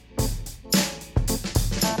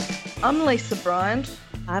I'm Lisa Bryant.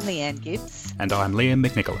 I'm Leanne Gibbs. And I'm Liam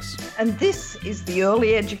McNicholas. And this is the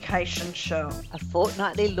Early Education Show. A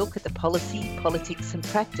fortnightly look at the policy, politics and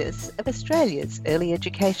practice of Australia's early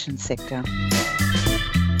education sector.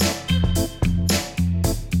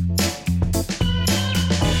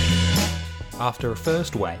 After a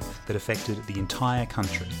first wave that affected the entire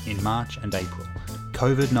country in March and April,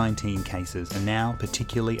 COVID-19 cases are now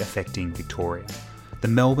particularly affecting Victoria. The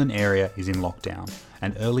Melbourne area is in lockdown,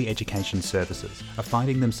 and early education services are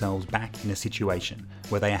finding themselves back in a situation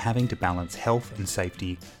where they are having to balance health and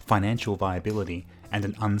safety, financial viability, and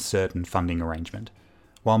an uncertain funding arrangement.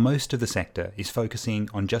 While most of the sector is focusing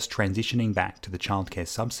on just transitioning back to the Child Care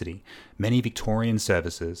Subsidy, many Victorian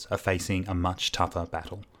services are facing a much tougher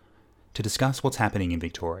battle. To discuss what's happening in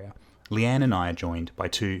Victoria, Leanne and I are joined by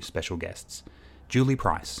two special guests. Julie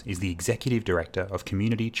Price is the Executive Director of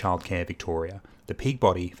Community Childcare Victoria, the peak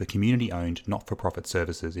body for community-owned not-for-profit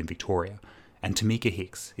services in Victoria, and Tamika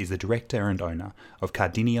Hicks is the Director and owner of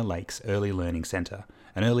Cardinia Lakes Early Learning Centre,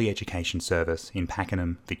 an early education service in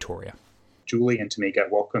Pakenham, Victoria. Julie and Tamika,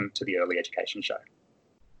 welcome to the Early Education Show.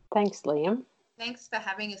 Thanks, Liam. Thanks for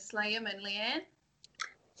having us, Liam and Leanne.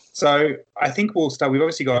 So I think we'll start. We've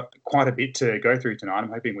obviously got quite a bit to go through tonight.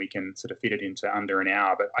 I'm hoping we can sort of fit it into under an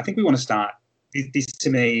hour, but I think we want to start. This to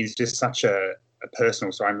me is just such a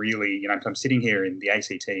personal. So I'm really, I'm sitting here in the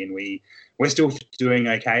ACT and we're still doing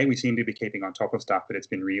okay. We seem to be keeping on top of stuff, but it's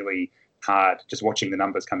been really hard just watching the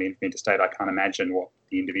numbers come in from interstate. I can't imagine what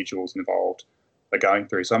the individuals involved are going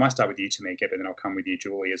through. So I might start with you, Tamika, but then I'll come with you,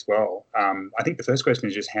 Julie, as well. I think the first question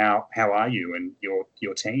is just how are you and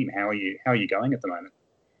your team? How are you going at the moment?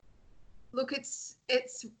 Look, it's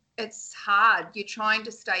hard. You're trying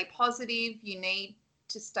to stay positive. You need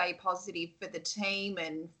to stay positive for the team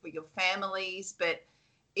and for your families, but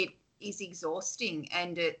it is exhausting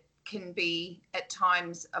and it can be at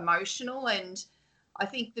times emotional. And I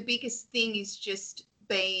think the biggest thing is just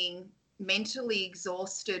being mentally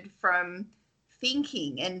exhausted from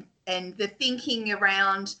thinking and the thinking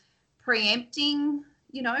around preempting,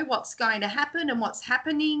 what's going to happen and what's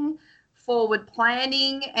happening, forward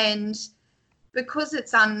planning, and because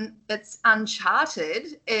it's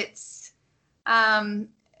uncharted, it's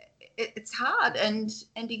hard and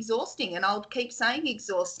exhausting, and I'll keep saying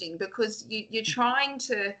exhausting because you're trying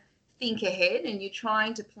to think ahead and you're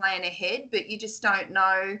trying to plan ahead, but you just don't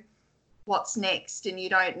know what's next and you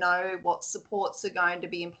don't know what supports are going to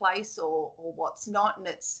be in place or what's not, and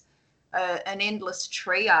it's an endless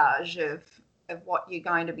triage of what you're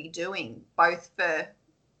going to be doing, both for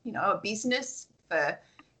a business, for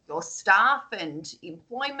your staff and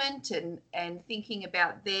employment and thinking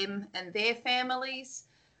about them and their families,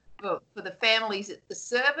 for the families at the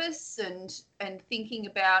service and thinking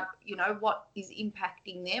about, what is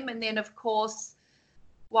impacting them. And then, of course,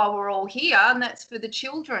 while we're all here, and that's for the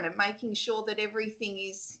children, and making sure that everything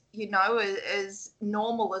is, as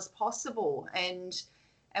normal as possible. And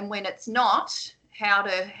when it's not, how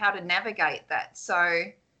to navigate that. So,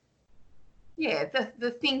 yeah,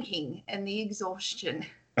 the thinking and the exhaustion.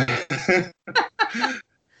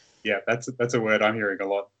 Yeah, that's a word I'm hearing a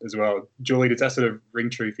lot as well. Julie, does that sort of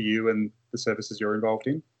ring true for you and the services you're involved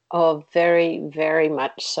in? Oh, very, very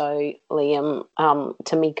much so, Liam.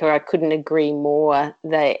 Tamika, I couldn't agree more.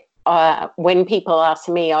 When people ask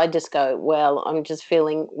me, I just go, well, I'm just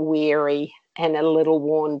feeling weary and a little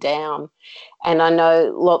worn down. And I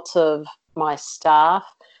know lots of my staff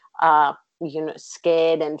are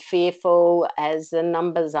scared and fearful as the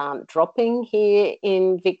numbers aren't dropping here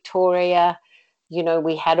in Victoria.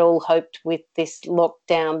 We had all hoped with this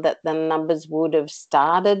lockdown that the numbers would have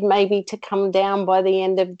started maybe to come down by the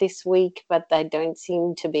end of this week, but they don't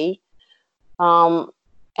seem to be.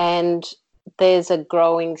 And there's a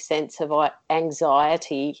growing sense of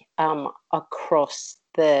anxiety across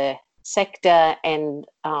the sector and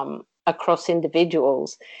across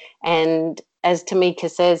individuals. And as Tamika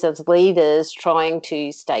says, as leaders, trying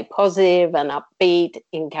to stay positive and upbeat,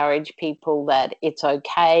 encourage people that it's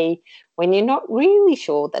okay when you're not really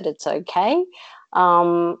sure that it's okay,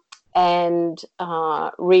 and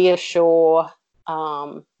reassure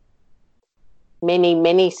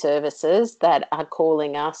many services that are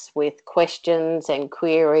calling us with questions and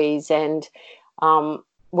queries, and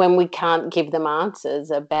when we can't give them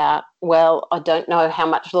answers about, well, I don't know how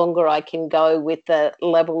much longer I can go with the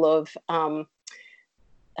level of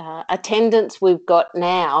attendance we've got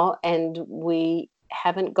now, and we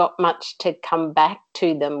haven't got much to come back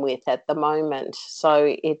to them with at the moment.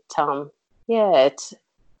 So it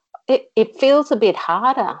feels a bit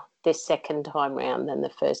harder this second time round than the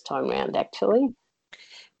first time round, actually.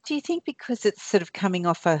 Do you think because it's sort of coming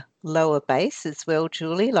off a lower base as well,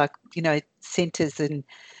 Julie, like, centres and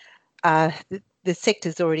the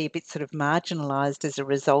sector's already a bit sort of marginalised as a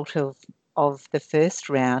result of the first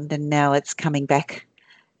round, and now it's coming back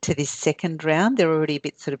to this second round? They're already a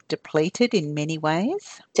bit sort of depleted in many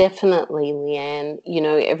ways. Definitely, Leanne.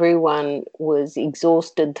 Everyone was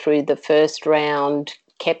exhausted through the first round,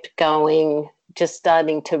 kept going, just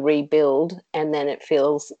starting to rebuild, and then it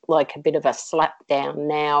feels like a bit of a slap down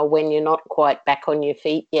now when you're not quite back on your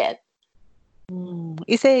feet yet. Do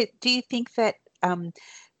you think that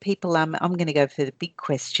people, I'm going to go for the big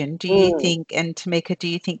question, do you think, and Tamika, do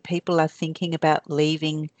you think people are thinking about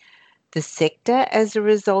leaving the sector as a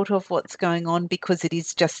result of what's going on, because it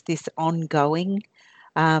is just this ongoing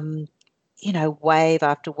wave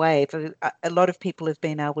after wave? A lot of people have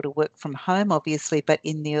been able to work from home, obviously, but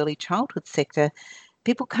in the early childhood sector,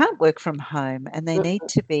 people can't work from home, and they need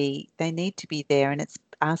to be there, and it's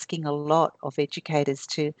asking a lot of educators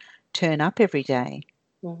to turn up every day.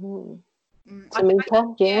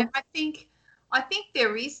 Tamika, yeah. I think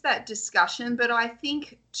there is that discussion, but I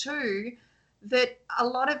think too that a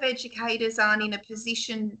lot of educators aren't in a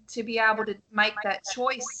position to be able to make that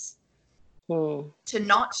choice to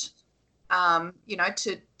not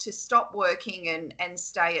to stop working and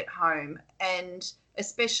stay at home, and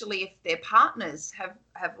especially if their partners have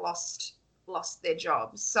lost their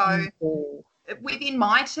jobs. So within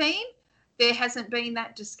my team, there hasn't been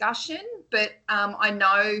that discussion, but I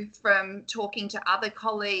know from talking to other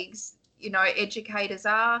colleagues, educators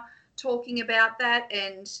are talking about that,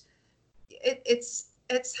 and it's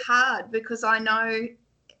hard because I know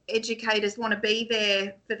educators want to be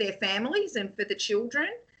there for their families and for the children,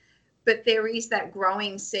 but there is that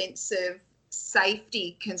growing sense of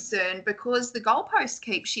safety concern because the goalposts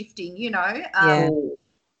keep shifting,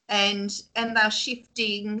 and they're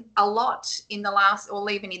shifting a lot in the last, or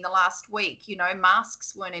even in the last week.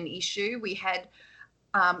 Masks weren't an issue. We had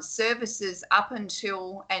services up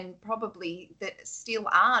until, and probably that still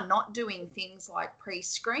are, not doing things like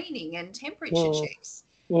pre-screening and temperature checks.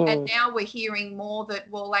 And now we're hearing more that,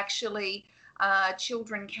 well, actually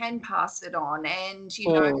children can pass it on, and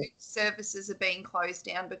services are being closed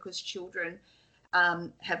down because children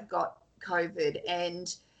have got COVID,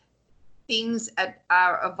 and things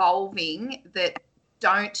are evolving that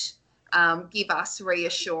don't give us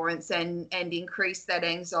reassurance and increase that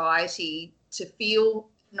anxiety to feel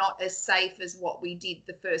not as safe as what we did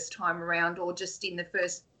the first time around, or just in the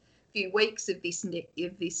first few weeks of this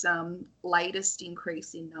latest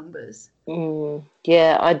increase in numbers.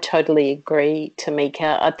 Yeah, I totally agree,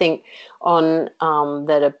 Tamika. I think on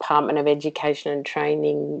the Department of Education and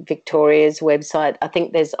Training Victoria's website, I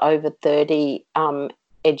think there's over 30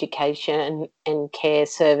 education and care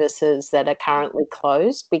services that are currently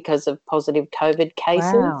closed because of positive COVID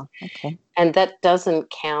cases. Wow, okay. And that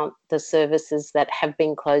doesn't count the services that have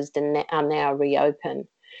been closed and are now reopened.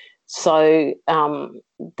 So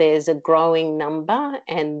there's a growing number,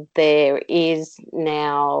 and there is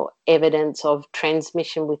now evidence of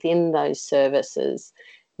transmission within those services,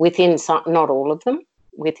 within some, not all of them,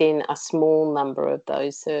 within a small number of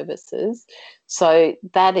those services. So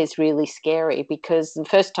that is really scary, because the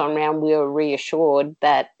first time round we were reassured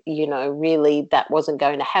that, really that wasn't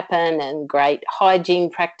going to happen, and great hygiene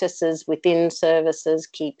practices within services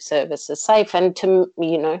keep services safe, and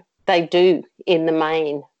they do in the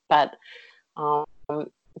main, but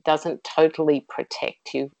it doesn't totally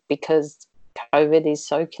protect you because COVID is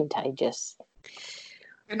so contagious.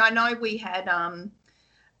 And I know we had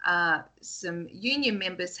some union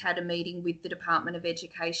members had a meeting with the Department of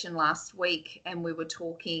Education last week, and we were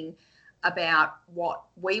talking about what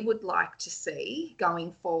we would like to see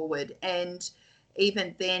going forward. And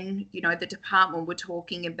even then, the department were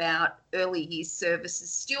talking about early years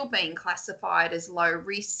services still being classified as low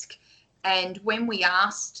risk. And when we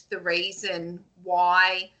asked the reason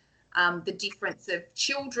why the difference of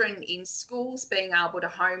children in schools being able to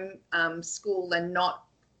home school and not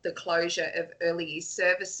the closure of early years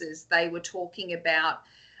services, they were talking about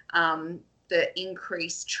the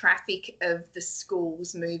increased traffic of the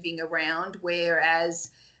schools moving around,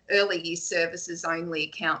 whereas early years services only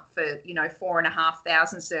account for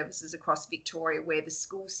 4,500 services across Victoria, where the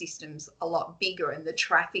school system's a lot bigger and the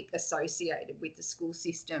traffic associated with the school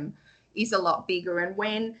system is a lot bigger. And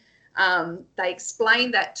when they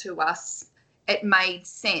explained that to us, it made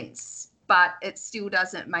sense, but it still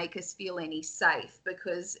doesn't make us feel any safe,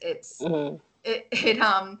 because it's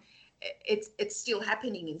still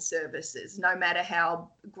happening in services. No matter how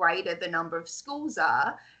greater the number of schools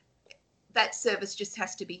are, that service just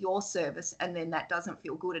has to be your service, and then that doesn't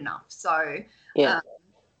feel good enough. So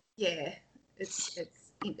it's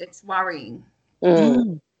it's worrying.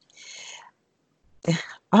 Mm.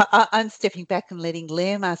 I'm stepping back and letting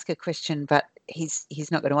Liam ask a question, but he's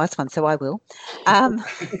not going to ask one, so I will.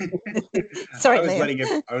 Sorry,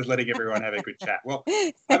 Liam. I was letting everyone have a good chat. Well,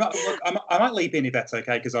 I might leap in if that's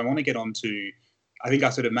okay, because I want to get on to, I think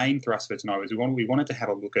our sort of main thrust for tonight was we wanted to have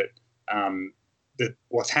a look at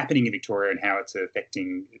what's happening in Victoria and how it's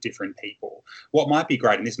affecting different people. What might be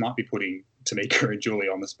great, and this might be putting Tamika and Julie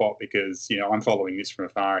on the spot, because I'm following this from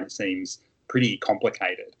afar and it seems pretty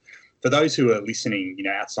complicated. For those who are listening,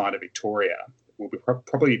 outside of Victoria, will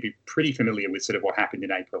probably be pretty familiar with sort of what happened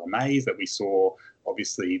in April and May, that we saw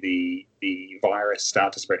obviously the virus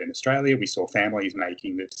start to spread in Australia. We saw families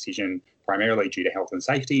making the decision primarily due to health and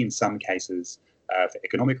safety, in some cases for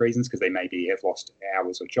economic reasons, because they maybe have lost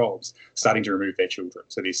hours or jobs, starting to remove their children.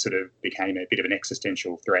 So this sort of became a bit of an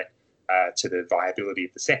existential threat to the viability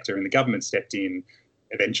of the sector, and the government stepped in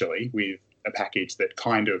eventually with a package that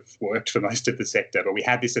kind of worked for most of the sector, but we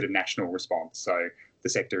had this sort of national response. So the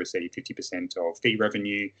sector received 50% of fee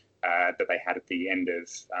revenue that they had at the end of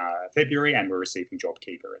February, and were receiving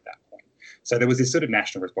JobKeeper at that point. So there was this sort of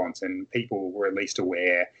national response, and people were at least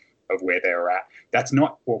aware of where they were at. That's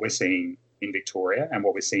not what we're seeing in Victoria, and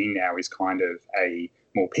what we're seeing now is kind of a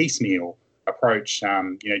more piecemeal approach.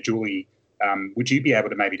 Julie, would you be able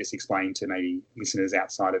to maybe just explain to maybe listeners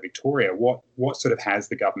outside of Victoria what sort of has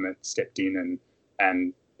the government stepped in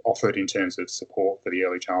and offered in terms of support for the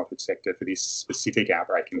early childhood sector for this specific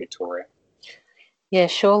outbreak in Victoria? Yeah,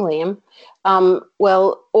 sure, Liam.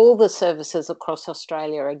 Well, all the services across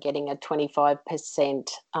Australia are getting a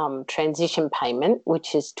 25% transition payment,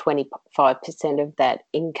 which is 25% of that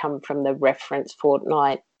income from the reference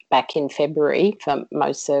fortnight back in February for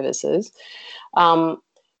most services.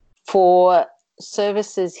 For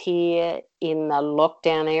services here in the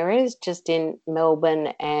lockdown areas, just in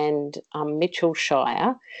Melbourne and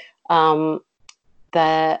Mitchellshire,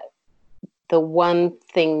 the one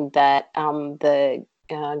thing that the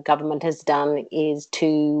government has done is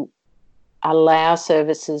to allow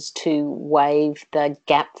services to waive the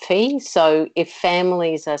gap fee. So if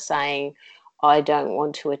families are saying, I don't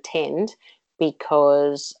want to attend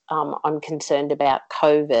because I'm concerned about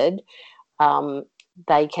COVID,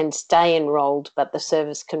 they can stay enrolled, but the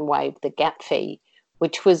service can waive the gap fee,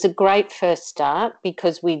 which was a great first start,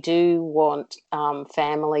 because we do want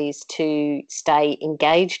families to stay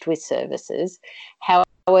engaged with services.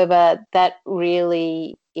 However, that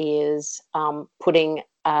really is putting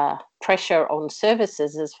pressure on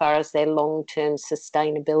services as far as their long-term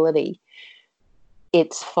sustainability.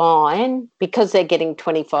 It's fine because they're getting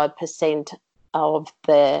 25% of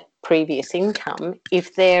their previous income.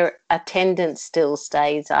 If their attendance still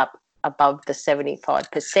stays up above the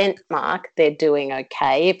 75% mark, they're doing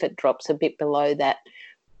okay. If it drops a bit below that,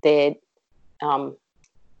 they're,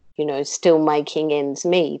 still making ends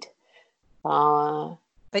meet. But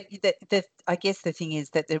I guess the thing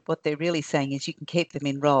is that what they're really saying is you can keep them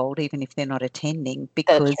enrolled even if they're not attending,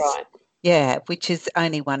 because that's right. Yeah, which is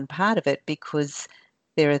only one part of it, because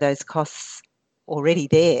there are those costs already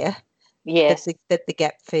there. Yes, that the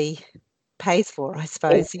gap fee pays for, I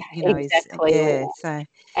suppose. Exactly.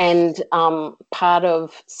 And part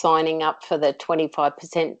of signing up for the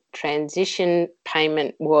 25% transition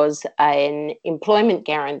payment was an employment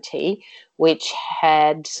guarantee, which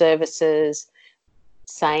had services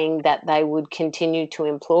saying that they would continue to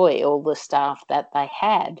employ all the staff that they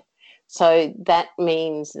had. So that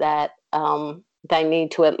means that they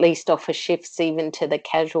need to at least offer shifts even to the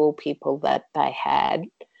casual people that they had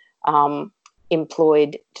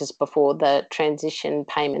employed just before the transition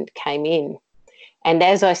payment came in. And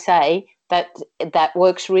as I say, that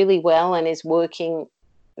works really well and is working.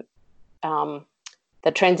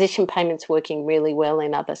 The transition payment's working really well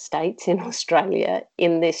in other states in Australia.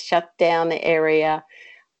 In this shutdown area,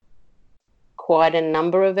 quite a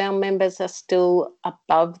number of our members are still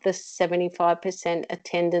above the 75%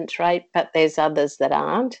 attendance rate, but there's others that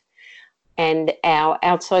aren't. And our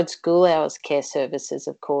outside school hours care services,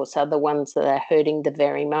 of course, are the ones that are hurting the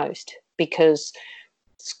very most, because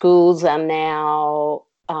schools are now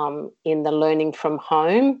in the learning from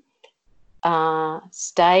home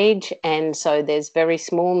stage, and so there's very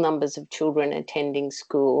small numbers of children attending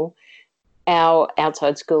school. Our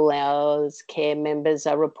outside school hours care members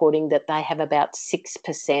are reporting that they have about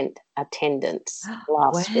 6% attendance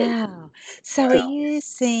last week. Wow. So are you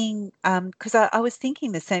seeing, because I was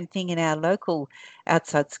thinking the same thing in our local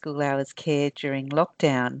outside school hours care during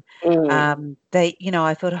lockdown.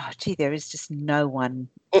 I thought, oh, gee, there is just no one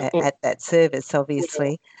at that service,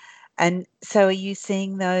 obviously. And so are you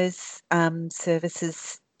seeing those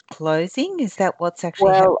services closing? Is that what's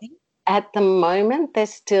actually happening? at the moment, they're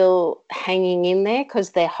still hanging in there because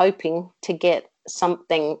they're hoping to get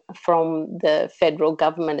something from the federal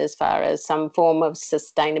government as far as some form of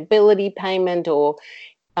sustainability payment or,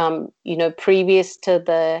 previous to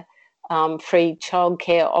the free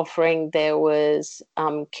childcare offering, there was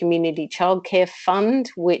community childcare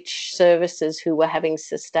fund, which services who were having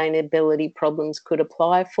sustainability problems could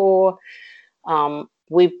apply for.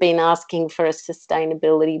 We've been asking for a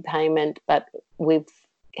sustainability payment, but we've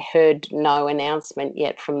heard no announcement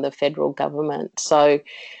yet from the federal government. So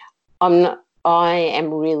I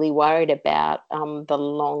am really worried about the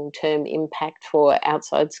long-term impact for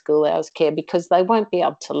outside school hours care, because they won't be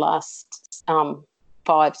able to last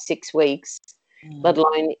 5-6 weeks, let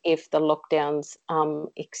alone if the lockdown's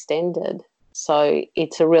extended. So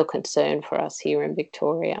it's a real concern for us here in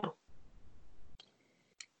Victoria.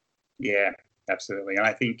 Yeah, absolutely. And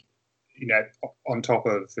I think, on top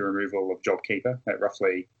of the removal of JobKeeper at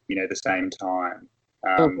roughly, the same time,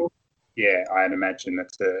 I'd imagine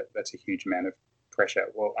that's a huge amount of pressure.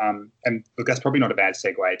 Well, and look, that's probably not a bad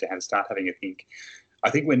segue to start having a think. I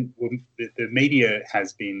think when the media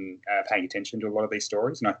has been paying attention to a lot of these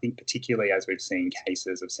stories, and I think particularly as we've seen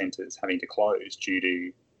cases of centres having to close due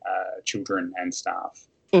to children and staff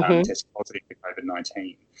testing positive for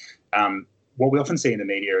COVID-19, what we often see in the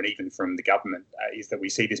media and even from the government is that we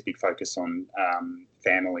see this big focus on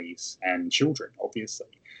families and children, obviously.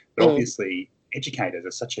 But obviously, educators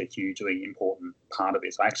are such a hugely important part of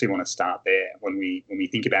this. I actually want to start there when we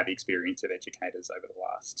think about the experience of educators over the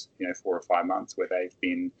last 4 or 5 months, where they've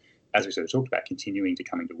been, as we sort of talked about, continuing to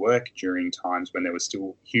come into work during times when there was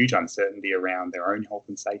still huge uncertainty around their own health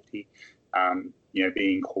and safety,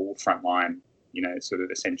 being called frontline, sort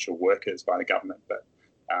of essential workers by the government, but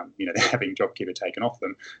they're having JobKeeper taken off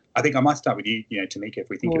them. I think I might start with you, Tamika, if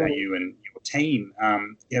we think about you and your team.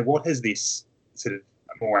 What has this sort of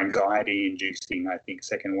more anxiety-inducing, I think,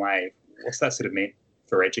 second wave, what's that sort of meant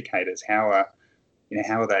for educators? How are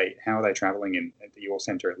they travelling at your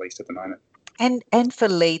centre, at least at the moment? And for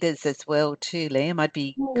leaders as well too, Liam. I'd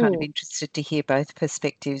be kind of interested to hear both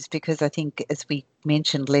perspectives, because I think, as we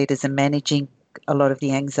mentioned, leaders are managing a lot of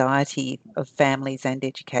the anxiety of families and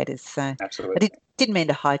educators. So absolutely. I didn't mean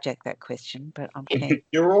to hijack that question, but I'm keen.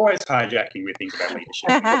 You're always hijacking with things about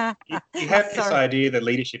leadership. you have this idea that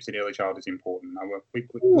leadership in early childhood is important.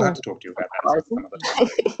 We'll have to talk to you about that some other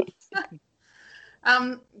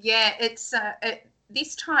time. It's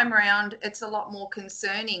this time around, it's a lot more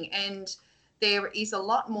concerning, and there is a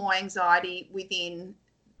lot more anxiety within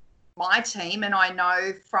my team, and I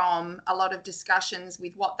know from a lot of discussions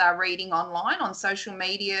with what they're reading online on social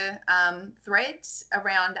media threads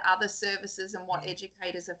around other services and what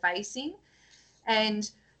educators are facing. And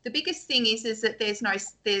the biggest thing is that there's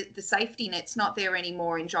the safety net's not there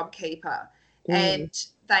anymore in JobKeeper. And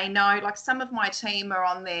they know, like, some of my team are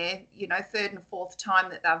on their, third and fourth time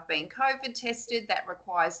that they've been COVID tested. That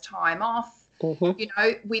requires time off.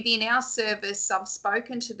 Within our service, I've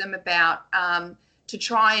spoken to them about to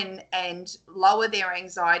try and lower their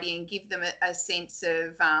anxiety and give them a sense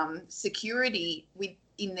of security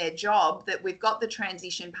in their job, that we've got the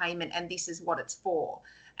transition payment and this is what it's for.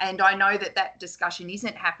 And I know that discussion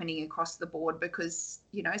isn't happening across the board, because,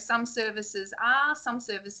 some services are, some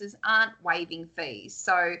services aren't waiving fees.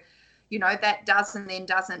 So, that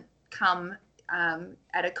doesn't come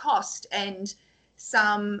at a cost. And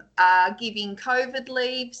some are giving COVID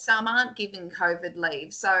leave, some aren't giving COVID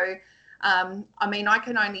leave. So, I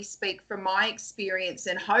can only speak from my experience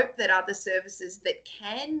and hope that other services that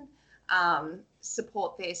can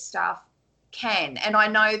support their staff can. And I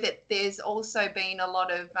know that there's also been a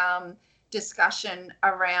lot of discussion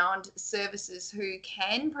around services who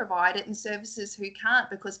can provide it and services who can't,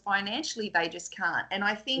 because financially they just can't. And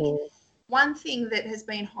I think one thing that has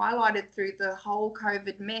been highlighted through the whole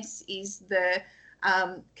COVID mess is the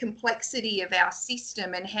complexity of our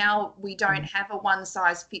system, and how we don't have a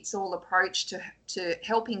one-size-fits-all approach to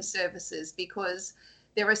helping services, because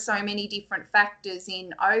there are so many different factors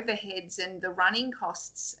in overheads and the running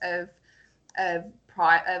costs of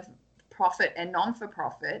profit and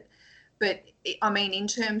non-for-profit. But in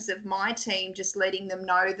terms of my team, just letting them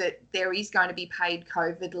know that there is going to be paid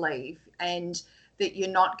COVID leave, and that you're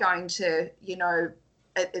not going to,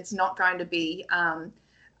 it's not going to be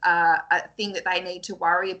a thing that they need to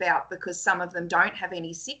worry about, because some of them don't have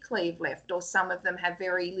any sick leave left, or some of them have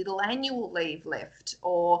very little annual leave left,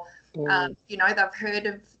 or they've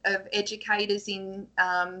heard of educators in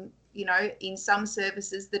in some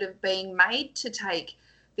services that have been made to take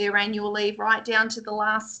their annual leave right down to the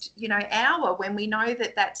last hour, when we know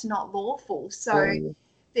that that's not lawful. So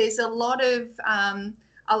there's a lot of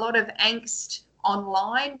angst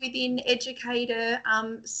online within educator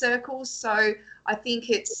circles. So I think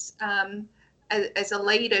it's as a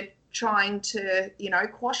leader trying to,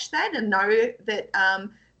 quash that and know that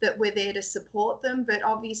that we're there to support them. But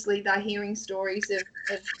obviously they're hearing stories of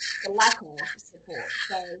the lack of support.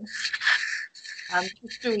 So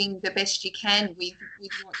just doing the best you can with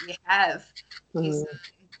what you have is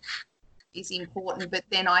important. But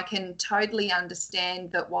then I can totally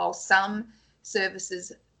understand that while some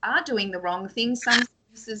services are doing the wrong thing, some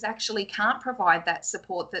services actually can't provide that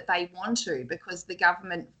support that they want to because the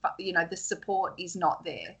government, the support is not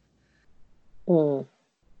there.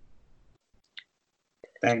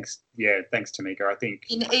 Thanks. Yeah, thanks, Tamika. I think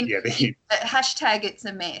hashtag it's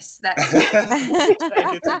a mess. That's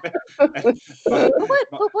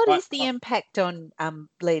what is the impact on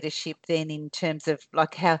leadership then in terms of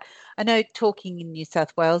like how I know talking in New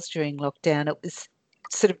South Wales during lockdown, it was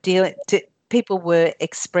sort of people were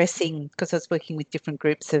expressing, because I was working with different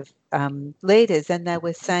groups of leaders, and they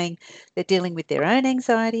were saying they're dealing with their own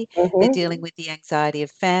anxiety, they're dealing with the anxiety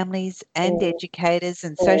of families and educators,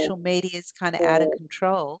 and social media is kind of out of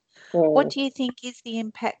control. What do you think is the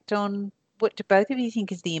impact on, what do both of you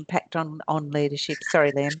think is the impact on leadership?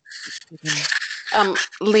 Sorry, Liam.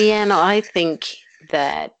 Leanne, I think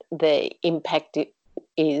that the impact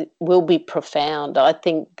will be profound. I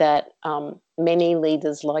think that many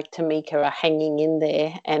leaders like Tamika are hanging in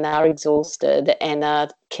there and are exhausted and are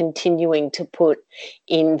continuing to put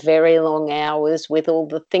in very long hours with all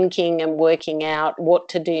the thinking and working out what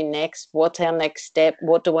to do next, what's our next step,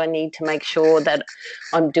 what do I need to make sure that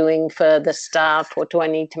I'm doing for the staff, what do I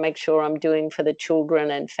need to make sure I'm doing for the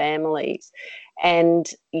children and families. And,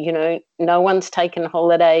 no one's taken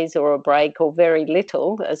holidays or a break, or very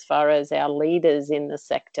little, as far as our leaders in the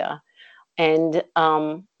sector. And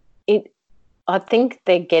I think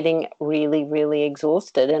they're getting really, really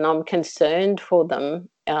exhausted, and I'm concerned for them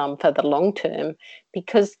for the long term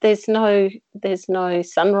because there's no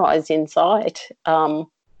sunrise in sight. One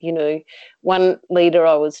leader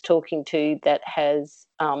I was talking to that has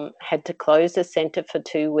had to close a centre for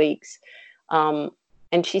 2 weeks, and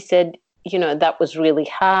she said, that was really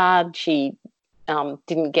hard. She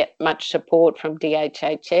didn't get much support from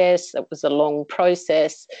DHHS. It was a long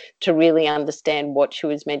process to really understand what she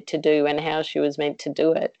was meant to do and how she was meant to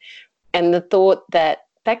do it. And the thought that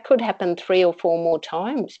could happen 3 or 4 more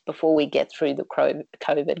times before we get through the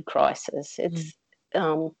COVID crisis. It's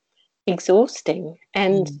exhausting.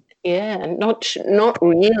 And not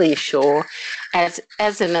really sure. As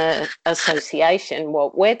an association,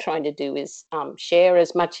 what we're trying to do is share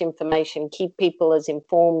as much information, keep people as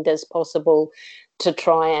informed as possible, to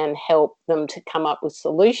try and help them to come up with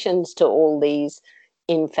solutions to all these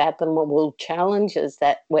unfathomable challenges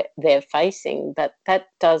that they're facing. But that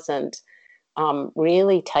doesn't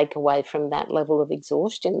really take away from that level of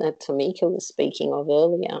exhaustion that Tamika was speaking of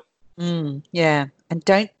earlier. Yeah,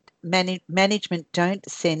 and management don't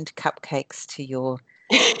send cupcakes to your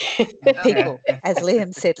people, as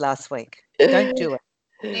Liam said last week. Don't do it.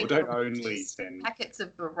 Well, don't only send packets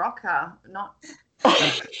of Barocca, not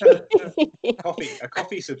a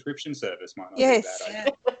coffee subscription service might not be a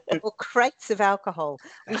bad idea. Or crates of alcohol.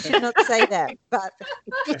 We should not say that, but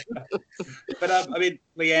I mean,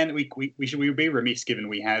 Leanne, we be remiss given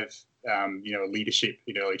we have a leadership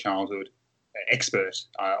in early childhood expert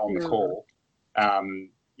on the call.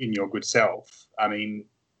 In your good self. I mean,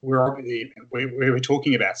 we're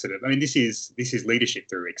talking about this is leadership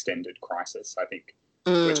through extended crisis. I think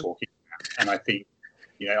we're talking about, and I think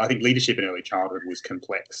leadership in early childhood was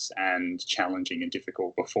complex and challenging and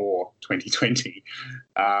difficult before 2020.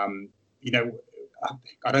 I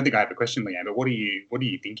don't think I have a question, Leanne, but what are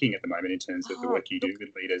you thinking at the moment in terms of the work you do with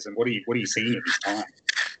leaders, and what are you seeing at this time?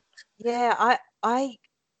 Yeah,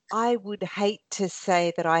 I would hate to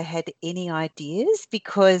say that I had any ideas,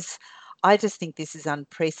 because I just think this is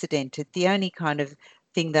unprecedented. The only kind of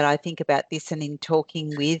thing that I think about this, and in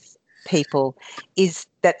talking with people, is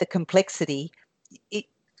that the complexity, it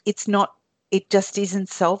just isn't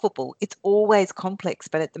solvable. It's always complex,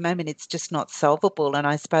 but at the moment it's just not solvable. And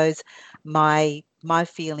I suppose my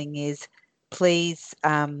feeling is, please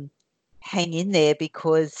hang in there,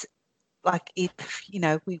 because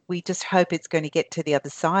we just hope it's going to get to the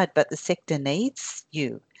other side, but the sector needs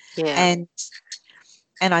you. Yeah. And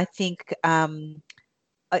I think I'd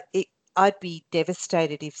be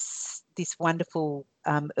devastated if this wonderful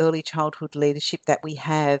early childhood leadership that we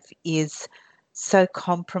have is so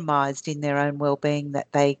compromised in their own well-being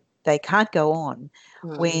that they can't go on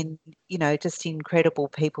when, just incredible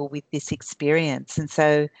people with this experience. And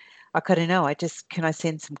so I don't know, can I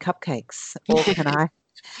send some cupcakes, or can I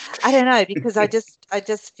I don't know, because I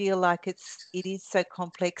just feel like it is so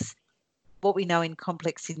complex. What we know in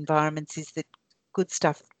complex environments is that good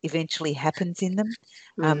stuff eventually happens in them,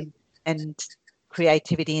 and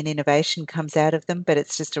creativity and innovation comes out of them, but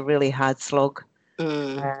it's just a really hard slog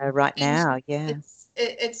right now. Yeah.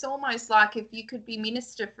 It's almost like if you could be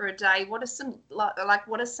minister for a day, what are some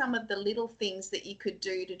what are some of the little things that you could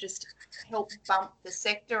do to just help bump the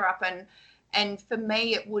sector up? And for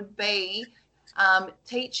me, it would be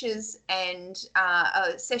teachers and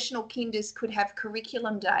sessional kinders could have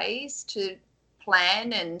curriculum days to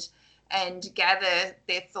plan and gather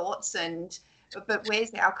their thoughts. But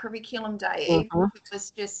where's our curriculum day? Even if it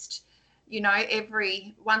was just,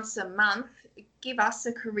 every once a month, give us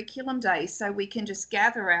a curriculum day so we can just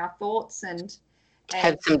gather our thoughts and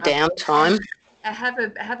have some downtime, have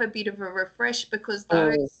a bit of a refresh, because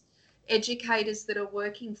those educators that are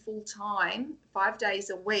working full time 5 days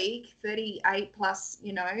a week, 38 plus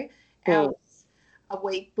hours a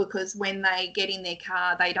week, because when they get in their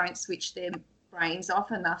car they don't switch their brains off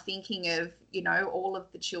and they're thinking of all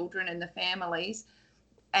of the children and the families.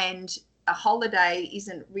 And a holiday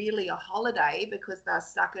isn't really a holiday because they're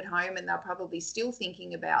stuck at home and they're probably still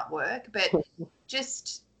thinking about work, but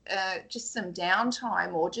just some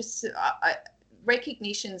downtime, or just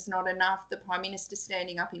recognition's not enough. The Prime Minister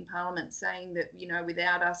standing up in Parliament saying that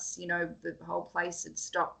without us the whole place had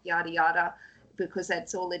stopped, yada yada, because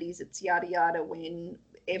that's all it is, it's yada yada, when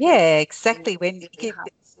exactly, when you get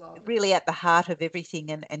really at the heart of everything,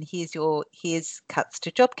 and here's cuts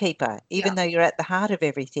to JobKeeper, even though you're at the heart of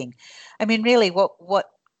everything. I mean, really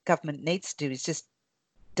what government needs to do is just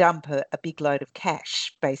dump a big load of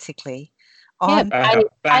cash basically on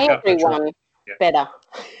pay everyone better.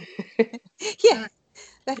 Yeah,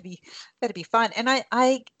 that'd be fine. And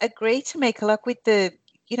I agree, Tamika, like with the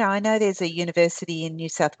I know there's a university in New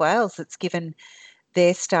South Wales that's given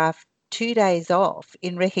their staff 2 days off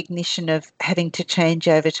in recognition of having to change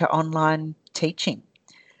over to online teaching,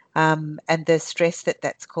 and the stress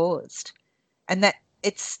that's caused. And that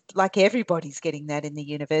it's like everybody's getting that in the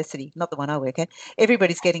university, not the one I work at.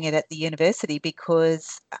 Everybody's getting it at the university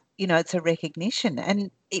because, it's a recognition,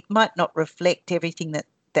 and it might not reflect everything that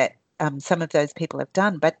some of those people have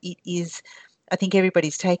done, but it is. I think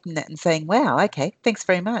everybody's taking that and saying, wow, okay, thanks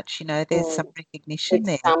very much. There's some recognition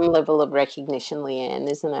there. Some level of recognition, Leanne,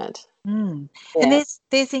 isn't it? Yeah. And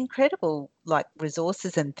there's incredible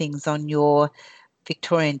resources and things on your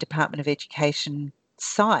Victorian Department of Education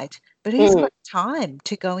site, but who's got time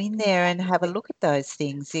to go in there and have a look at those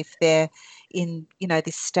things if they're in,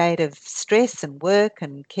 this state of stress and work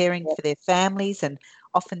and caring for their families and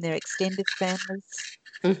often their extended families?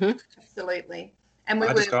 Absolutely. And we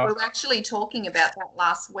were actually talking about that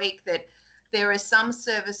last week, that there are some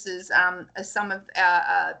services, some of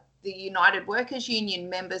the United Workers Union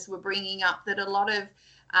members were bringing up that a lot of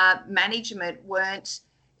management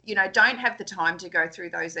don't have the time to go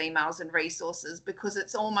through those emails and resources, because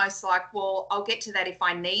it's almost like, well, I'll get to that if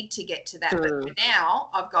I need to get to that. But for now,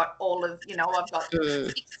 I've got all of, I've got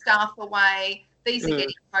 6 staff away. These are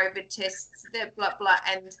getting COVID tests, blah, blah.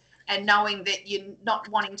 And knowing that you're not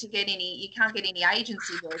wanting to get you can't get any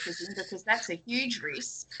agency workers in, because that's a huge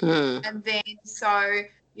risk. And then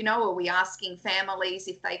are we asking families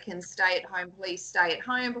if they can stay at home, please stay at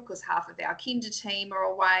home, because half of our kinder team are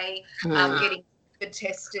away getting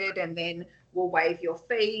tested, and then we'll waive your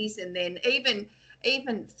fees. And then even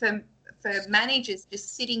for managers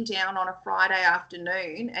just sitting down on a Friday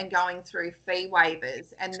afternoon and going through fee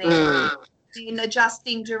waivers, and then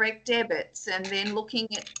adjusting direct debits, and then looking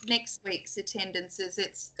at next week's attendances,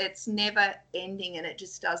 it's never ending, and it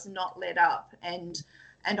just does not let up. And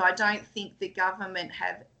I don't think the government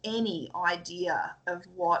have any idea of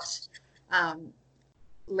what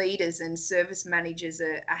leaders and service managers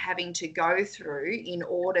are having to go through in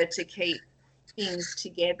order to keep things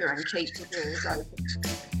together and keep the doors open.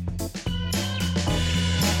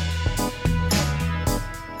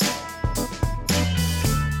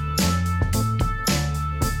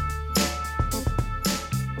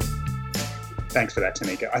 Thanks for that,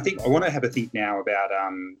 Tamika. I think I want to have a think now about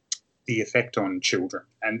the effect on children,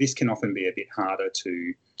 and this can often be a bit harder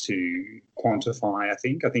to quantify. I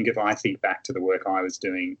think if I think back to the work I was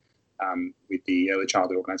doing with the early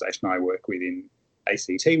childhood organisation I work with in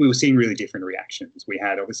ACT, we were seeing really different reactions. We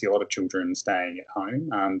had obviously a lot of children staying at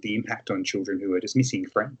home. The impact on children who were just missing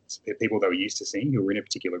friends, people they were used to seeing who were in a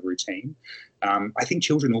particular routine. I think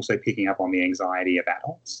children also picking up on the anxiety of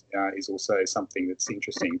adults is also something that's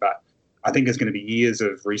interesting. But I think there's going to be years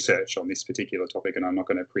of research on this particular topic, and I'm not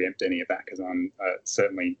going to preempt any of that because I'm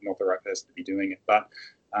certainly not the right person to be doing it. But,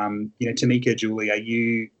 Tamika, Julie, are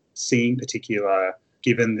you seeing particular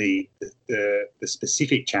given the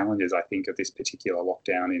specific challenges, I think, of this particular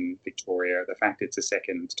lockdown in Victoria, the fact it's a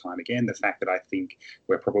second time again, the fact that I think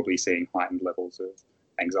we're probably seeing heightened levels of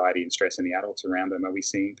anxiety and stress in the adults around them, are we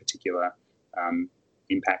seeing particular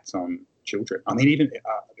impacts on children? I mean, even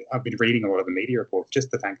I've been reading a lot of the media reports,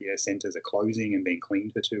 just the fact that centres are closing and being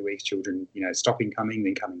cleaned for 2 weeks, children, stopping coming,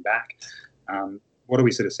 then coming back. What are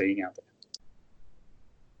we sort of seeing out there?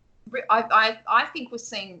 I think we're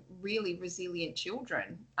seeing really resilient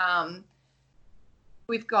children.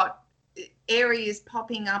 We've got areas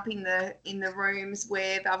popping up in the rooms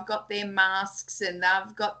where they've got their masks and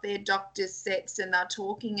they've got their doctor's sets and they're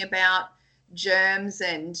talking about germs,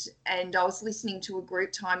 and I was listening to a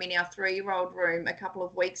group time in our 3-year-old room a couple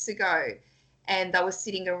of weeks ago, and they were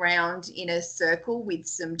sitting around in a circle with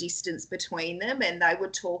some distance between them, and they were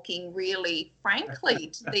talking really frankly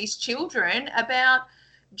to these children about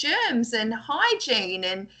germs and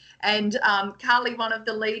hygiene, and Carly, one of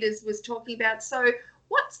the leaders, was talking about, so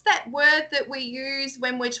what's that word that we use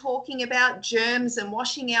when we're talking about germs and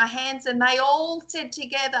washing our hands? And they all said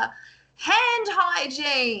together, hand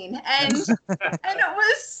hygiene, and it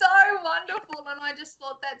was so wonderful, and I just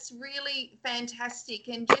thought that's really fantastic,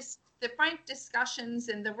 and just the frank discussions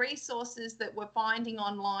and the resources that we're finding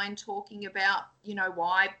online talking about,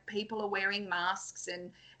 why people are wearing masks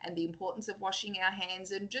and the importance of washing our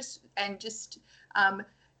hands, and just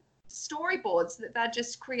storyboards that they're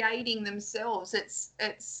just creating themselves.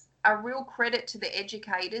 It's a real credit to the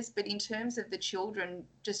educators, but in terms of the children,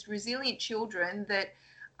 just resilient children that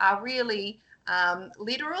are really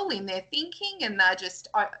literal in their thinking, and they're just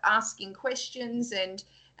asking questions, and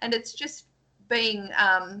it's just being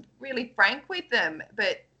really frank with them,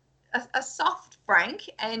 but a soft frank,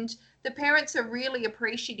 and the parents are really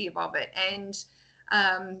appreciative of it. And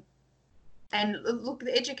look,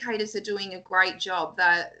 the educators are doing a great job.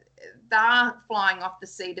 They're flying off the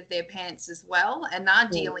seat of their pants as well, and they're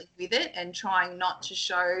dealing with it and trying not to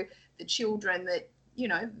show the children that,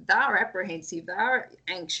 they're apprehensive, they're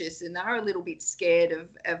anxious, and they're a little bit scared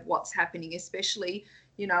of what's happening, especially,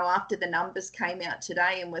 after the numbers came out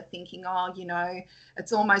today, and we're thinking,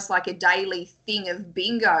 it's almost like a daily thing of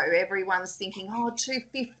bingo. Everyone's thinking,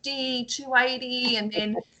 250, 280, and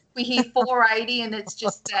then we hear 480, and it's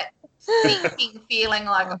just that thinking feeling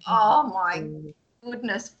like, oh my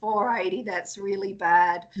goodness, 480, that's really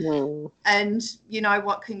bad. And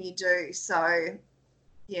what can you do? So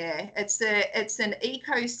yeah, it's an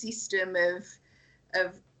ecosystem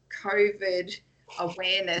of COVID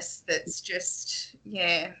awareness that's just,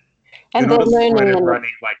 yeah. And you're not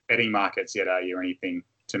running like betting markets yet, are you, or anything,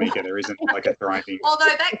 Tamika? There isn't like a thriving. Although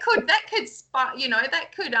that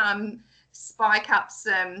could spike up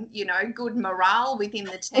some, good morale within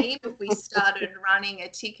the team if we started running a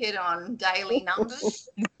ticket on daily numbers.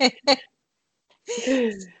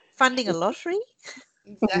 Funding a lottery.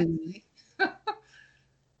 Exactly.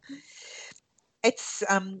 It's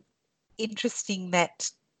interesting that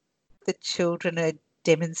the children are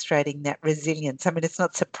demonstrating that resilience. I mean, it's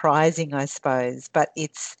not surprising, I suppose, but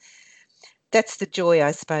that's the joy,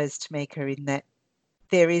 I suppose, Tamika, in that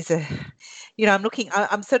there is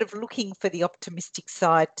I'm sort of looking for the optimistic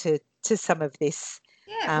side to some of this.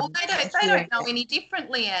 Yeah, well, they don't know any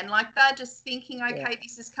differently, Anne. Like, they're just thinking, okay,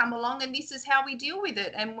 this has come along and this is how we deal with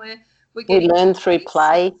it, and we learn through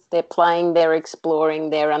play. They're playing, they're exploring,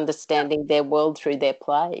 they're understanding their world through their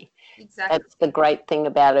play. Exactly. That's the great thing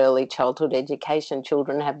about early childhood education.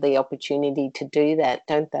 Children have the opportunity to do that,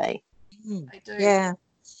 don't they? They do. Yeah.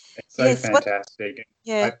 It's so fantastic.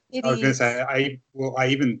 I was going to say, I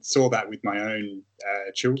even saw that with my own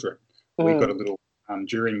children. We've got a little,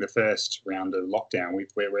 during the first round of lockdown,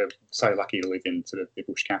 we're so lucky to live in sort of the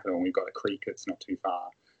bush capital, and we've got a creek that's not too far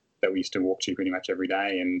that we used to walk to pretty much every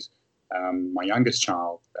day. And my youngest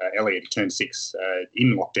child, Elliot, turned 6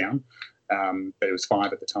 in lockdown, but it was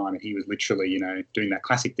 5 at the time, and he was literally, doing that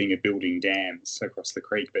classic thing of building dams across the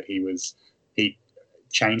creek. But he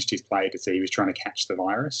changed his play to see he was trying to catch the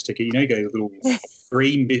virus, to get little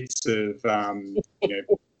green bits of,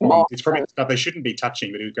 it's probably stuff they shouldn't be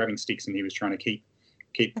touching, but he was grabbing sticks and he was trying to keep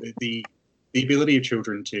the ability of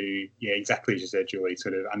children to, exactly as you said, Julie,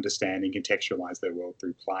 sort of understand and contextualise their world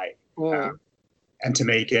through play. And to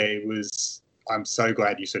me, I'm so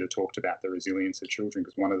glad you sort of talked about the resilience of children,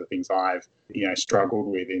 because one of the things I've, struggled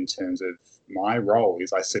with in terms of my role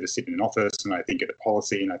is I sort of sit in an office and I think of the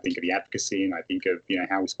policy and I think of the advocacy and I think of,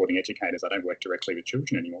 how we're supporting educators. I don't work directly with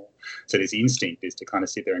children anymore. So this instinct is to kind of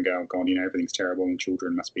sit there and go, oh God, everything's terrible and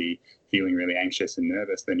children must be feeling really anxious and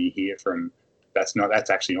nervous. Then you hear from, that's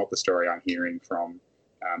actually not the story I'm hearing from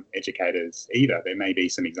educators either. There may be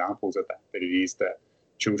some examples of that, but it is that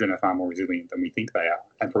children are far more resilient than we think they are,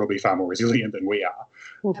 and probably far more resilient than we are.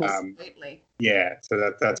 Absolutely.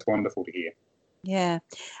 So that's wonderful to hear. Yeah.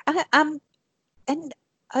 And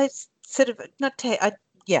I sort of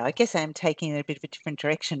I guess I am taking it a bit of a different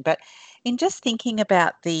direction, but in just thinking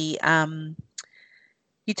about the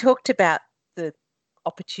you talked about the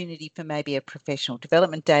opportunity for maybe a professional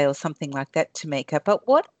development day or something like that, Tamika, but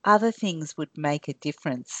what other things would make a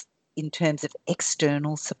difference in terms of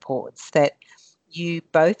external supports that you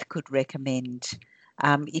both could recommend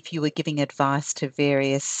if you were giving advice to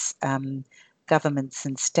various governments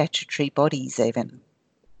and statutory bodies even?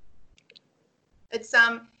 It's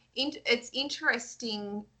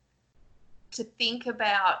interesting to think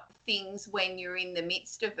about things when you're in the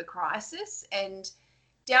midst of a crisis. And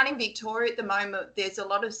down in Victoria at the moment, there's a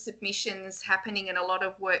lot of submissions happening and a lot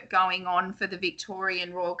of work going on for the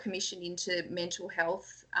Victorian Royal Commission into mental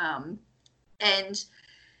health.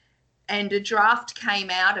 And a draft came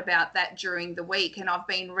out about that during the week, and I've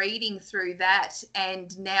been reading through that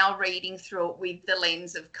and now reading through it with the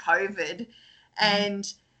lens of COVID.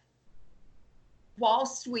 And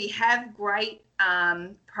whilst we have great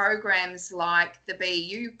programs like the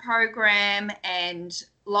BU program and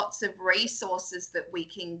lots of resources that we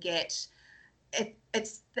can get,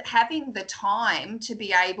 it's having the time to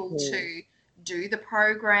be able to do the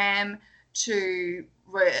program, to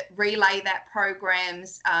relay that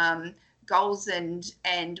program's goals and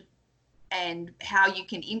how you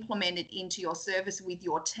can implement it into your service with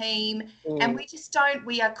your team. And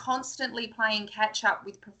we are constantly playing catch up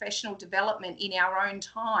with professional development in our own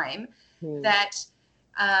time, that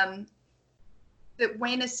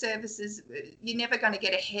when a service is, you're never going to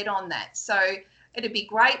get ahead on that. So it'd be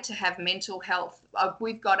great to have mental health.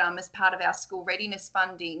 We've got, as part of our school readiness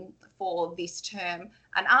funding for this term,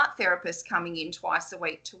 an art therapist coming in twice a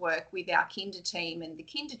week to work with our kinder team and the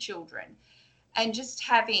kinder children. And just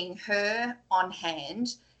having her on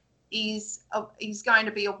hand is going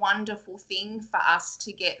to be a wonderful thing for us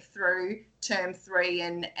to get through term 3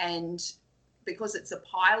 and because it's a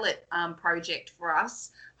pilot project for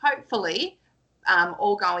us, hopefully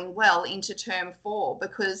all going well into term 4,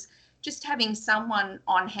 because just having someone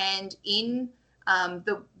on hand in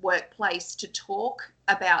the workplace to talk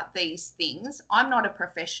about these things. I'm not a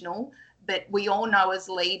professional, but we all know as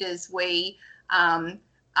leaders we are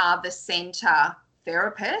the centre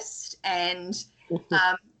therapist, and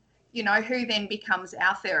who then becomes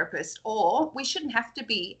our therapist. Or we shouldn't have to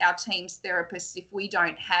be our team's therapist if we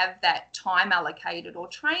don't have that time allocated or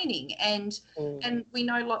training. And we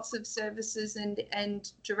know lots of services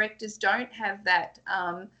and directors don't have that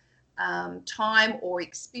time or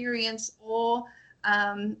experience or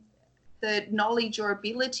the knowledge or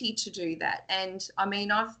ability to do that. And I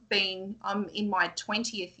mean, I'm in my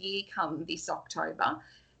 20th year come this October,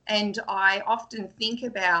 and I often think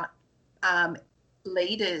about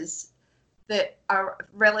leaders that are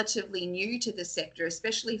relatively new to the sector,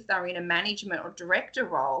 especially if they're in a management or director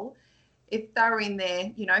role. If they're in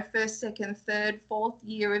their, first, second, third, fourth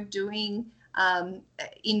year of doing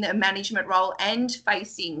in a management role and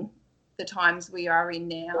facing the times we are in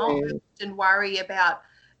now, and worry about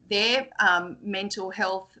their mental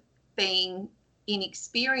health being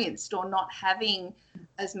inexperienced or not having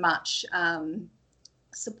as much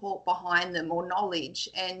support behind them or knowledge.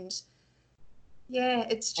 And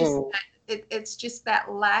it's just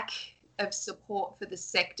that lack of support for the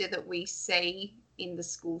sector that we see in the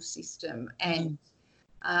school system. And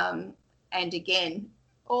again,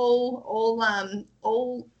 all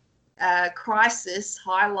crisis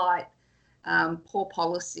highlight poor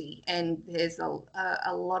policy, and there's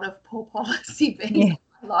a lot of poor policy being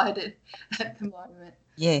highlighted at the moment.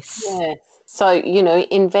 Yes. So,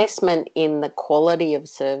 investment in the quality of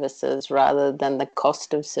services rather than the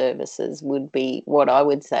cost of services would be what I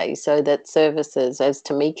would say, so that services, as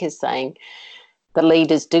Tamika's saying, the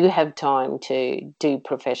leaders do have time to do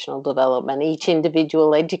professional development. Each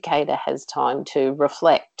individual educator has time to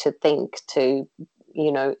reflect, to think, to,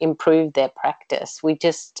 improve their practice. We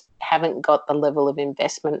just haven't got the level of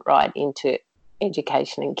investment right into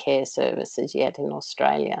education and care services yet in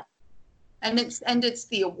Australia. And it's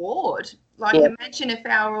the award. Imagine if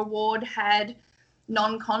our award had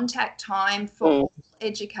non-contact time for all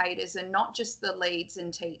educators and not just the leads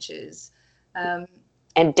and teachers. And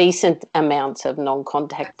decent amounts of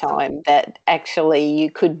non-contact time that actually you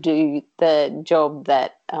could do the job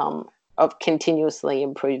that of continuously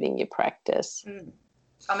improving your practice.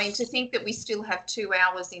 I mean, to think that we still have 2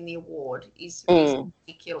 hours in the award is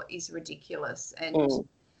ridiculous. And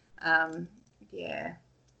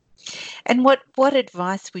And what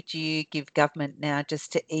advice would you give government now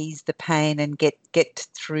just to ease the pain and get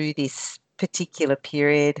through this particular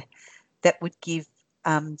period that would give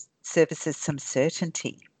services some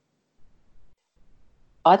certainty?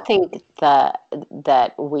 I think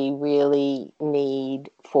that we really need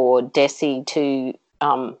for DESI to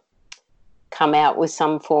come out with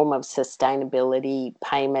some form of sustainability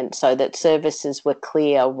payment so that services were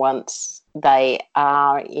clear once they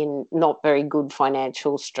are in not very good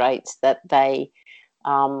financial straits, that they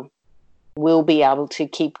will be able to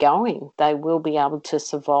keep going. They will be able to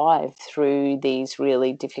survive through these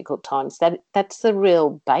really difficult times. That's the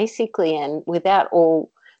real, basically, and without all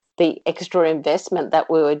the extra investment that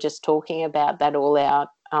we were just talking about that all our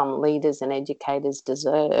leaders and educators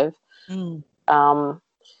deserve. I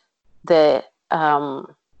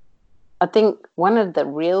think one of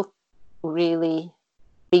the really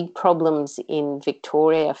big problems in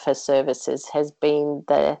Victoria for services has been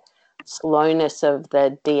the slowness of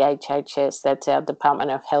the DHHS, that's our Department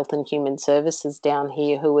of Health and Human Services down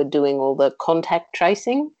here, who are doing all the contact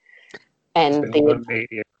tracing. And there's been a lot of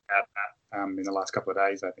media about that in the last couple of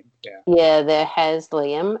days, I think. Yeah, there has,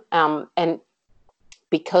 Liam. And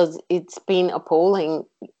because it's been appalling,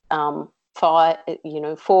 4,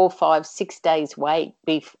 5, 6 days wait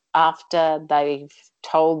after they've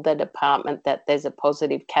told the department that there's a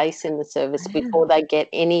positive case in the service before they get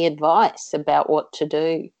any advice about what to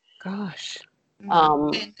do. Gosh.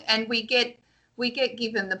 And we get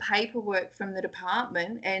given the paperwork from the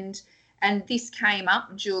department, and this came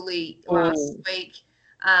up, Julie, last week,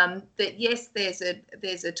 that yes, there's a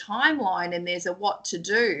timeline and there's a what to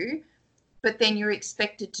do, but then you're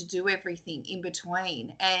expected to do everything in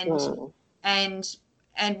between. And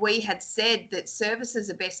we had said that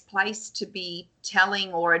services are best placed to be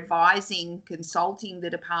telling or advising, consulting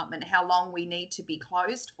the department how long we need to be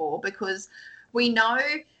closed for, because we know,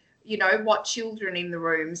 what children in the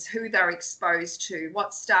rooms, who they're exposed to,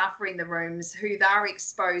 what staff are in the rooms, who they're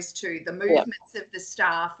exposed to, the movements of the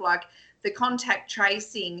staff, like the contact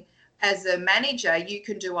tracing. As a manager, you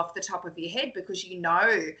can do off the top of your head because you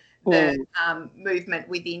know the movement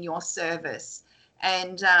within your service.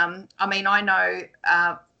 And I know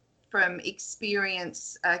from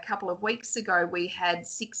experience a couple of weeks ago, we had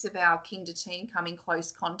 6 of our kinder team come in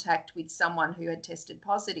close contact with someone who had tested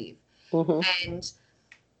positive. And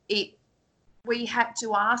we had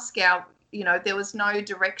to ask there was no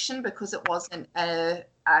direction because it wasn't a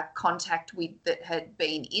contact that had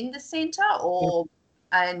been in the centre,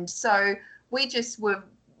 and so we just were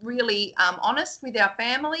really honest with our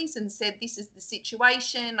families and said, this is the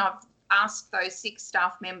situation. I've asked those 6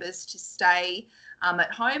 staff members to stay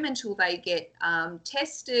at home until they get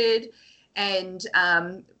tested, and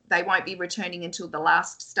they won't be returning until the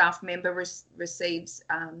last staff member receives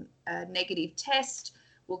a negative test.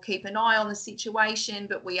 We'll keep an eye on the situation,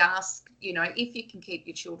 but we ask, if you can keep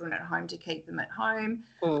your children at home, to keep them at home,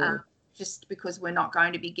 just because we're not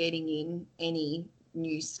going to be getting in any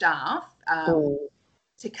new staff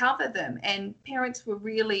to cover them. And parents were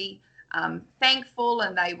really thankful,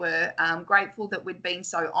 and they were grateful that we'd been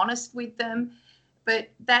so honest with them. But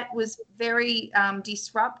that was very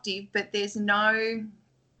disruptive, but there's no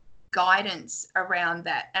guidance around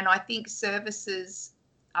that. And I think services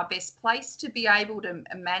are best placed to be able to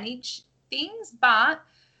manage things, but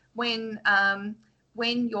when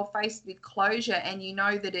you're faced with closure and you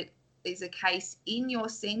know that it is a case in your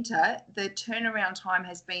centre, the turnaround time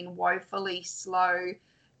has been woefully slow,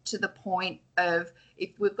 to the point of,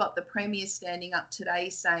 if we've got the Premier standing up today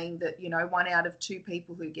saying that 1 out of 2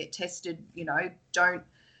 people who get tested don't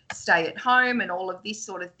stay at home and all of this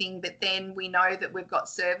sort of thing, but then we know that we've got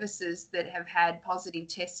services that have had positive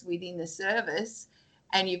tests within the service,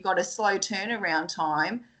 and you've got a slow turnaround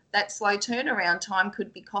time. That slow turnaround time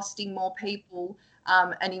could be costing more people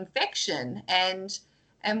an infection, and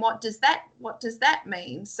what does that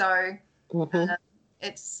mean? So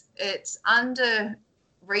it's under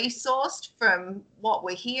resourced from what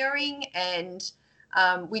we're hearing, and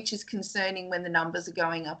which is concerning when the numbers are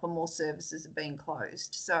going up and more services are being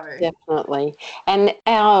closed. So definitely. And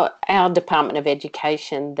our Department of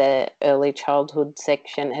Education, the early childhood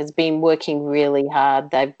section, has been working really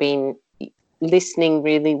hard. They've been listening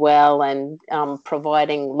really well and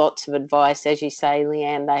providing lots of advice. As you say,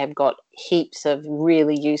 Leanne, they have got heaps of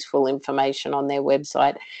really useful information on their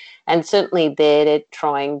website, and certainly they're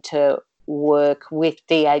trying to work with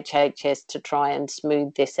DHHS to try and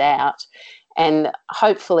smooth this out. And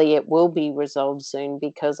hopefully it will be resolved soon,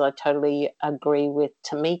 because I totally agree with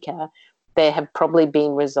Tamika. There have probably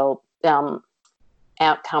been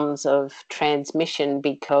outcomes of transmission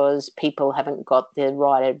because people haven't got the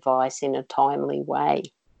right advice in a timely way.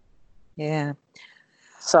 Yeah.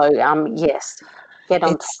 So, yes, Get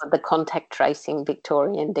on top of the contact tracing,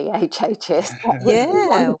 Victorian DHHS.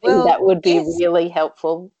 Yeah, well, that would be yes. really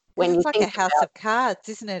helpful when you It's like a think house about, of cards,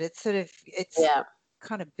 isn't it? It's sort of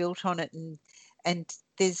kind of built on it, and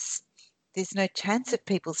there's no chance of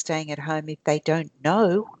people staying at home if they don't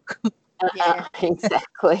know.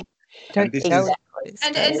 exactly. Don't this know. is-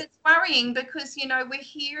 And it's worrying because, you know, we're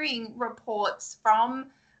hearing reports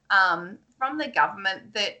from the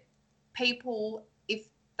government that people, if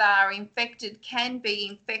they're infected, can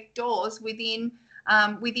be infectors within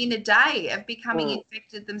a day of becoming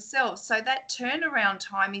infected themselves. So that turnaround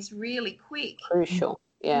time is really quick. Crucial,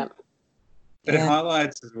 yeah. But it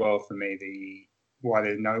highlights as well for me why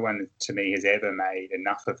no one to me has ever made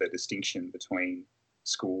enough of a distinction between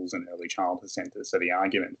schools and early childhood centres. So the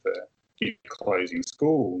argument for closing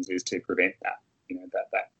schools is to prevent that,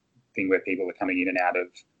 that thing where people are coming in and out of,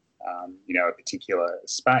 a particular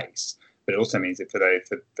space. But it also means that for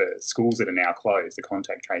the schools that are now closed, the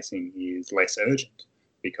contact tracing is less urgent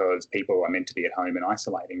because people are meant to be at home and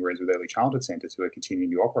isolating, whereas with early childhood centres who are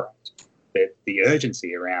continuing to operate, that the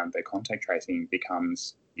urgency around the contact tracing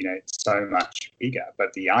becomes, so much bigger.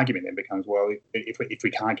 But the argument then becomes, well, if we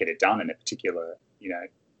can't get it done in a particular,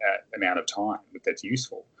 amount of time that's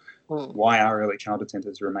useful, why are early childhood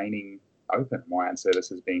centres remaining open? Why aren't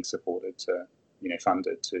services being supported to,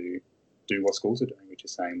 funded to do what schools are doing, which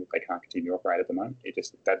is saying that they can't continue to operate at the moment? It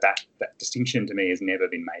just that distinction to me has never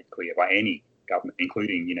been made clear by any government,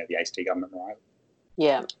 including, the ACT government, right?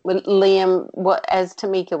 Yeah. Well, Liam, as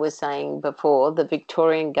Tamika was saying before, the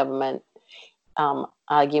Victorian government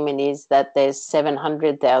argument is that there's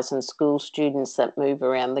 700,000 school students that move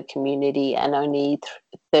around the community and only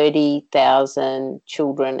 30,000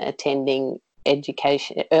 children attending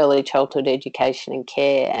education, early childhood education and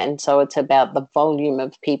care. And so it's about the volume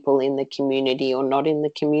of people in the community or not in the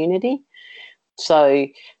community. So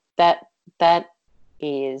that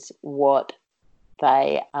is what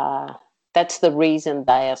they are. That's the reason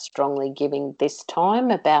they are strongly giving this time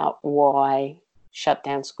about why shut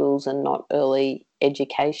down schools and not early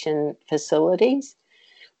education facilities.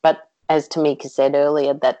 But as Tamika said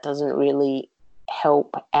earlier, that doesn't really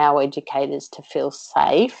help our educators to feel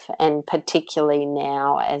safe, and particularly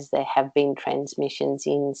now as there have been transmissions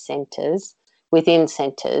within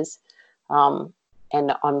centres.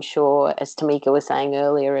 And I'm sure, as Tamika was saying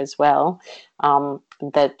earlier as well,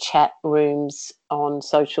 the chat rooms on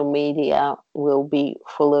social media will be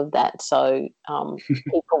full of that. So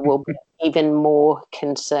people will be even more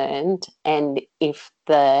concerned. And if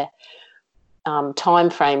the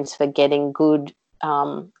timeframes for getting good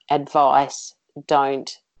advice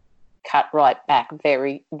don't cut right back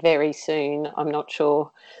very, very soon, I'm not sure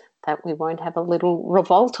that we won't have a little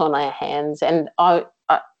revolt on our hands. And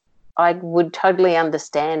I would totally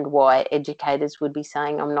understand why educators would be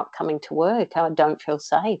saying, I'm not coming to work. I don't feel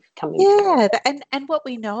safe coming to work. Yeah, and what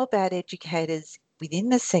we know about educators within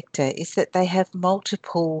the sector is that they have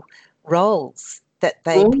multiple roles that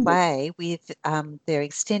they play with their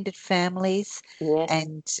extended families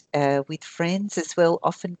and with friends as well,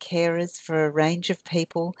 often carers for a range of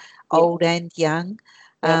people, old and young.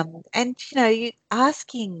 And, you're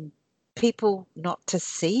asking people not to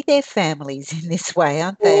see their families in this way,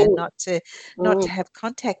 aren't they? And not to have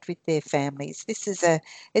contact with their families.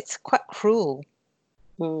 It's quite cruel.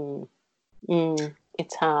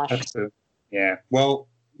 It's harsh. Absolutely. Yeah. Well,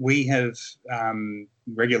 we have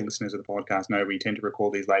regular listeners of the podcast know we tend to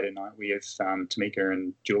record these late at night. We have Tamika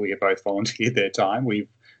and Julia both volunteered their time. We've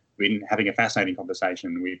been having a fascinating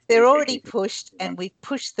conversation. They're already pushed, and we've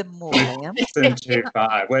pushed them more, Liam. Pushed them too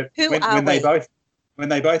far. When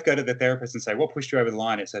they both go to the therapist and say, what pushed you over the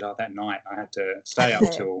line? It said, that night I had to stay up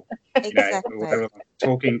till, whatever,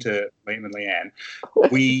 talking to Liam and Leanne.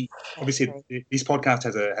 We obviously, this podcast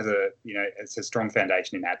has it's a strong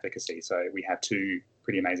foundation in advocacy. So we have two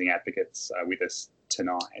pretty amazing advocates with us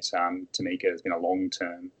tonight. Tamika has been a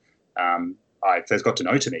long-term, I first got to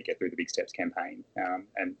know Tamika through the Big Steps campaign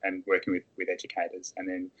and working with educators. And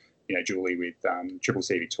then, Julie with Triple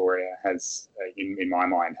C Victoria has, in my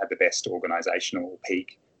mind, had the best organisational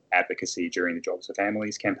peak advocacy during the Jobs for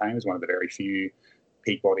Families campaign. It was one of the very few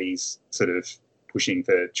peak bodies sort of pushing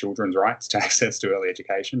for children's rights to access to early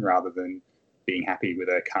education rather than being happy with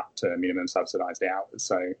a cut to minimum subsidised hours.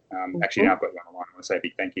 So actually, now I've got one on. I want to say a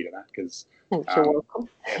big thank you to that because you're welcome.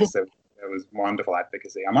 Yes, it was wonderful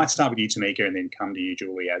advocacy. I might start with you, Tamika, and then come to you,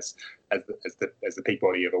 Julie, as the peak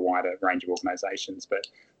body of a wider range of organisations. But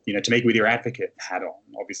Tamika, with your advocate hat on,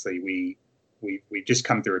 obviously we've just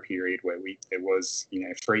come through a period where there was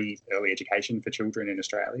free early education for children in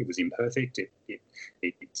Australia. It was imperfect. It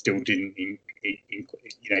still didn't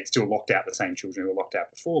it still locked out the same children who were locked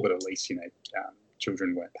out before, but at least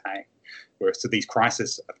children weren't paying. Whereas to these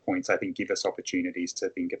crisis points, I think, give us opportunities to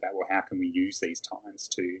think about, well, how can we use these times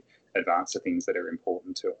to advance the things that are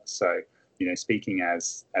important to us? So, you know, speaking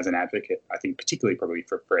as an advocate, I think particularly probably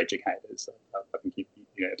for educators, I think you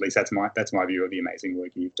know, at least that's my view of the amazing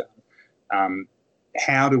work you've done.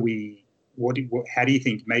 How do you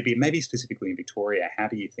think, maybe specifically in Victoria, how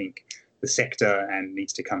do you think the sector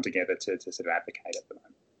needs to come together to sort of advocate at the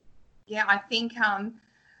moment? Yeah, I think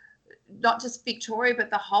not just Victoria, but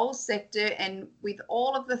the whole sector, and with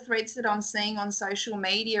all of the threads that I'm seeing on social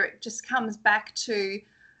media, it just comes back to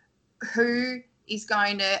who is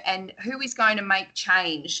going to make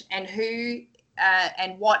change, and who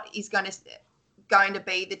and what is going to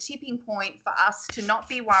be the tipping point for us to not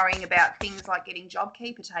be worrying about things like getting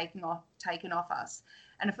JobKeeper taken off us.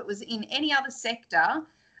 And if it was in any other sector,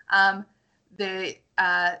 the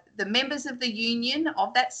members of the union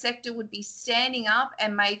of that sector would be standing up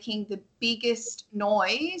and making the biggest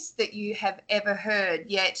noise that you have ever heard.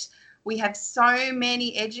 Yet we have so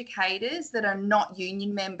many educators that are not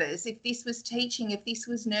union members. If this was teaching, if this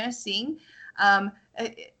was nursing,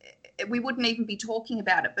 we wouldn't even be talking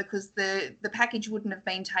about it, because the package wouldn't have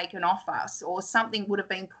been taken off us, or something would have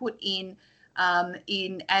been put in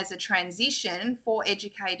as a transition for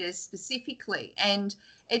educators specifically. And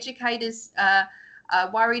educators are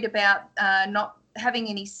worried about not having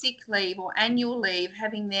any sick leave or annual leave,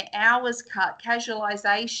 having their hours cut.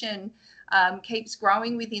 Casualisation keeps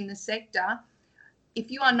growing within the sector. If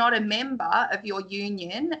you are not a member of your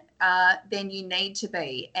union, then you need to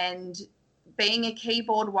be. And being a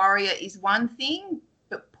keyboard warrior is one thing,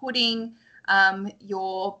 but putting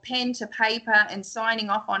your pen to paper and signing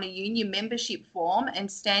off on a union membership form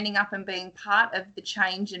and standing up and being part of the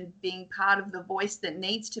change and being part of the voice that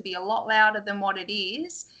needs to be a lot louder than what it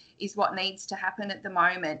is what needs to happen at the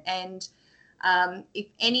moment. And if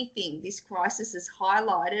anything, this crisis has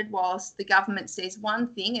highlighted, whilst the government says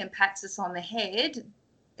one thing and pats us on the head,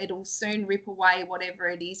 it'll soon rip away whatever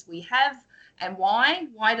it is we have. And why?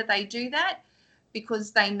 Why do they do that?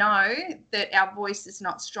 Because they know that our voice is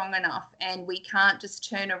not strong enough, and we can't just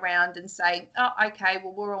turn around and say, oh, okay,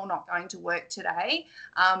 well, we're all not going to work today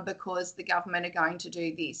because the government are going to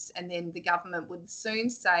do this. And then the government would soon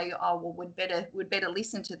say, oh, well, we'd better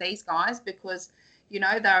listen to these guys, because, you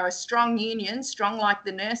know, they're a strong union, strong like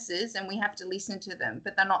the nurses, and we have to listen to them.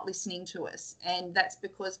 But they're not listening to us. And that's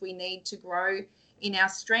because we need to grow in our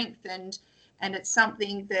strength. And it's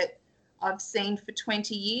something that I've seen for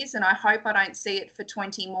 20 years, and I hope I don't see it for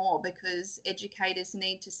 20 more, because educators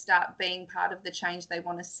need to start being part of the change they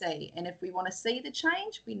want to see. And if we want to see the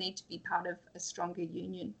change, we need to be part of a stronger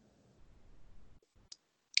union.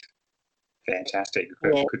 Fantastic.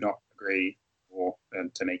 Yeah. Could not agree more,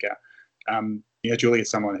 Tamika. You know, Julie,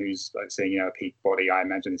 as someone who's seeing, you know, a peak body, I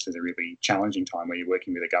imagine this is a really challenging time where you're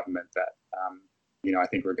working with a government that you know, I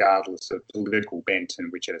think regardless of political bent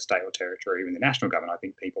in which at a state or territory, even the national government, I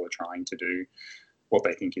think people are trying to do what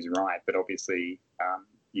they think is right. But obviously,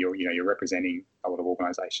 you're representing a lot of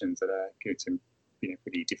organisations that are going some, you know,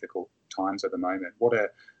 pretty difficult times at the moment. What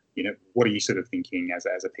are you sort of thinking as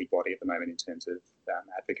a peak body at the moment in terms of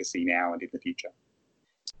advocacy now and in the future?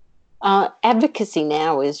 Advocacy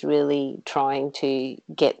now is really trying to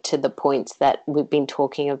get to the points that we've been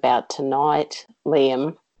talking about tonight,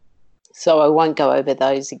 Liam. So I won't go over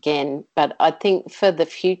those again, but I think for the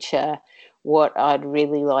future, what I'd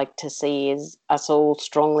really like to see is us all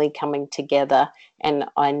strongly coming together, and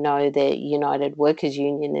I know the United Workers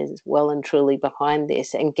Union is well and truly behind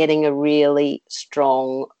this, and getting a really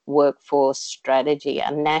strong workforce strategy,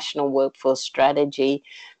 a national workforce strategy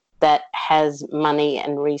that has money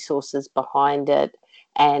and resources behind it,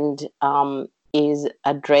 and is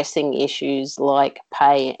addressing issues like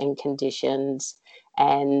pay and conditions,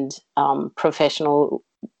 and professional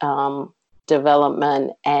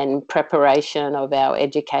development and preparation of our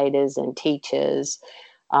educators and teachers,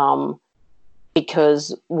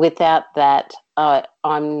 because without that, I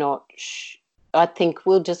think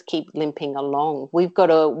we'll just keep limping along. We've got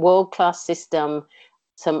a world-class system,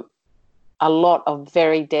 a lot of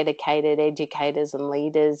very dedicated educators and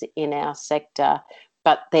leaders in our sector,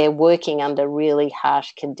 but they're working under really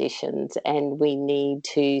harsh conditions, and we need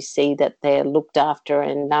to see that they're looked after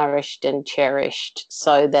and nourished and cherished,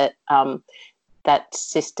 so that that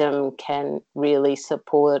system can really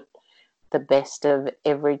support the best of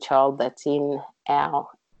every child that's in our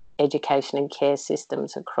education and care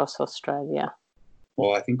systems across Australia.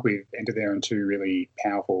 Well, I think we've ended there on two really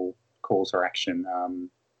powerful calls for action.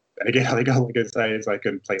 And again, I think all I can say is I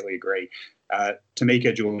completely agree.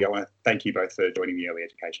 Tamika, Julie, I want to thank you both for joining the Early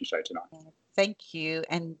Education Show tonight. Thank you.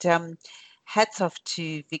 And hats off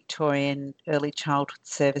to Victorian Early Childhood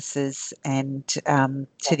Services and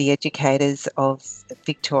to the educators of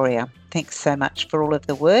Victoria. Thanks so much for all of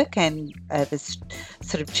the work and the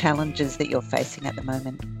sort of challenges that you're facing at the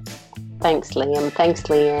moment. Thanks, Liam. Thanks,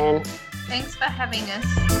 Leanne. Thanks for having us.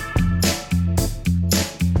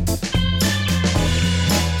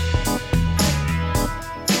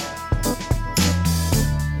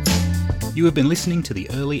 You have been listening to the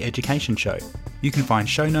Early Education Show. You can find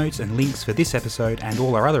show notes and links for this episode and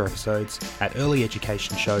all our other episodes at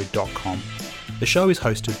earlyeducationshow.com. The show is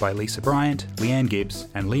hosted by Lisa Bryant, Leanne Gibbs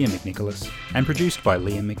and Liam McNicholas and produced by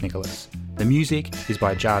Liam McNicholas. The music is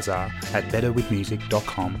by Jazar at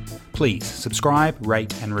betterwithmusic.com. Please subscribe,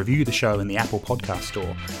 rate and review the show in the Apple Podcast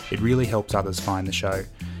Store. It really helps others find the show.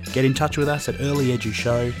 Get in touch with us at Early Edu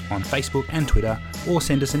Show on Facebook and Twitter or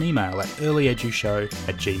send us an email at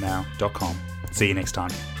earlyedushow@gmail.com. See you next time.